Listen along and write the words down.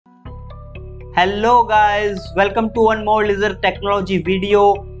Hello guys, welcome to one more laser technology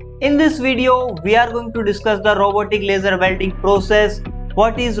video. In this video, we are going to discuss the robotic laser welding process.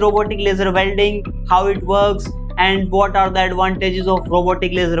 What is robotic laser welding, how it works, and what are the advantages of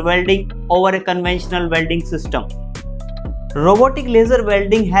robotic laser welding over a conventional welding system. Robotic laser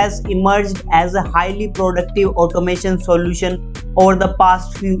welding has emerged as a highly productive automation solution over the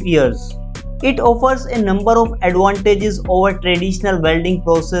past few years. It offers a number of advantages over traditional welding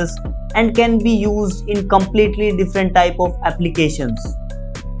process and can be used in completely different type of applications.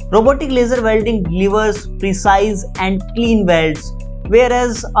 Robotic laser welding delivers precise and clean welds,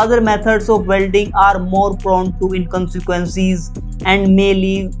 whereas other methods of welding are more prone to inconsistencies and may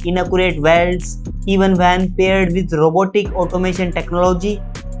leave inaccurate welds even when paired with robotic automation technology.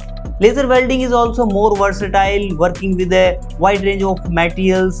 Laser welding is also more versatile, working with a wide range of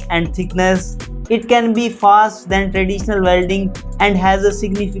materials and thickness. It can be fast than traditional welding and has a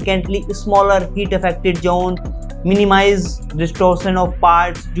significantly smaller heat affected zone, minimize distortion of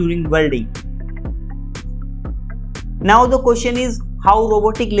parts during welding. Now the question is how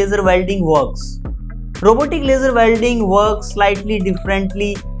robotic laser welding works. Robotic laser welding works slightly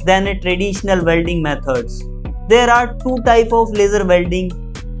differently than a traditional welding methods. There are two types of laser welding.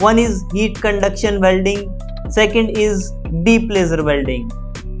 One is heat conduction welding, second is deep laser welding.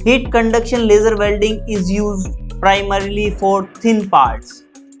 Heat conduction laser welding is used primarily for thin parts.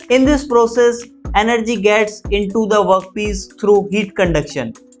 In this process, energy gets into the workpiece through heat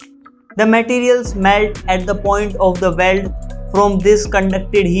conduction. The materials melt at the point of the weld from this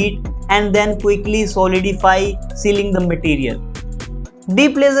conducted heat and then quickly solidify, sealing the material.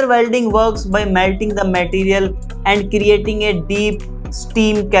 Deep laser welding works by melting the material and creating a deep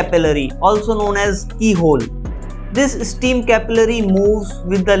steam capillary, also known as keyhole. This steam capillary moves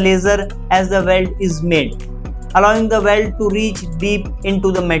with the laser as the weld is made, allowing the weld to reach deep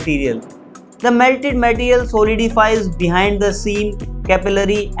into the material. The melted material solidifies behind the steam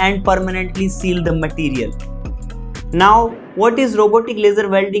capillary and permanently seals the material. Now, what is robotic laser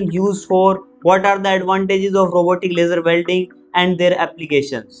welding used for? What are the advantages of robotic laser welding and their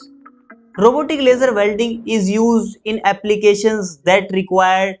applications? Robotic laser welding is used in applications that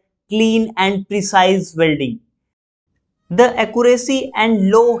require clean and precise welding. The accuracy and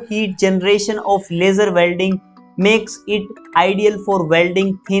low heat generation of laser welding makes it ideal for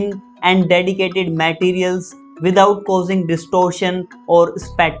welding thin and dedicated materials without causing distortion or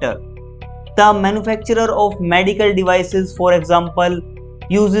spatter. The manufacturer of medical devices, for example,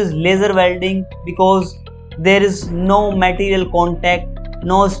 uses laser welding because there is no material contact,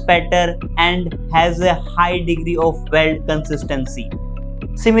 no spatter, and has a high degree of weld consistency.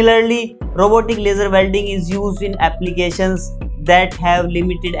 Similarly, robotic laser welding is used in applications that have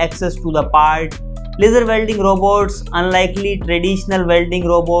limited access to the part. Laser welding robots, unlike traditional welding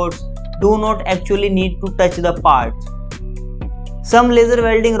robots, do not actually need to touch the part. Some laser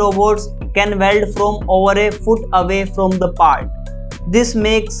welding robots can weld from over a foot away from the part. This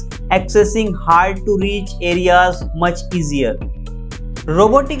makes accessing hard to reach areas much easier.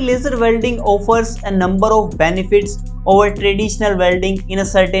 Robotic laser welding offers a number of benefits over traditional welding in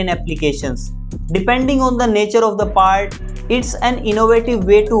certain applications. Depending on the nature of the part, it's an innovative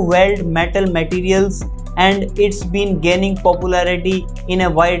way to weld metal materials, and it's been gaining popularity in a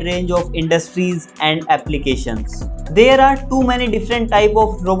wide range of industries and applications. There are too many different types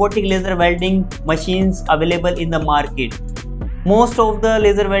of robotic laser welding machines available in the market. Most of the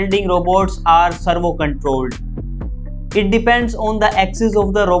laser welding robots are servo controlled. It depends on the axis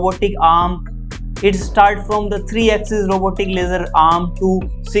of the robotic arm. It starts from the 3-axis robotic laser arm to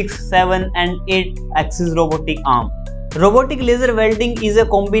 6, 7 and 8 axis robotic arm. Robotic laser welding is a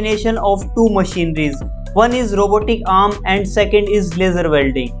combination of two machineries. One is robotic arm and second is laser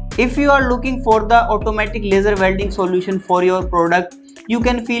welding. If you are looking for the automatic laser welding solution for your product, you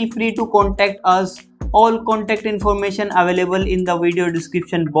can feel free to contact us. All contact information available in the video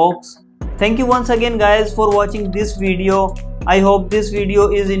description box. Thank you once again guys for watching this video. I hope this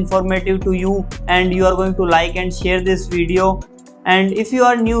video is informative to you and you are going to like and share this video. And if you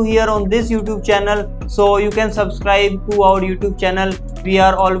are new here on this YouTube channel, so you can subscribe to our YouTube channel. We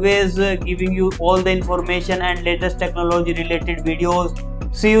are always giving you all the information and latest technology related videos.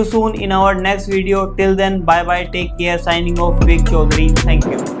 See you soon in our next video. Till then, bye bye, take care. Signing off, Vivek Chaudhary. Thank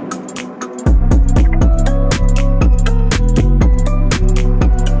you.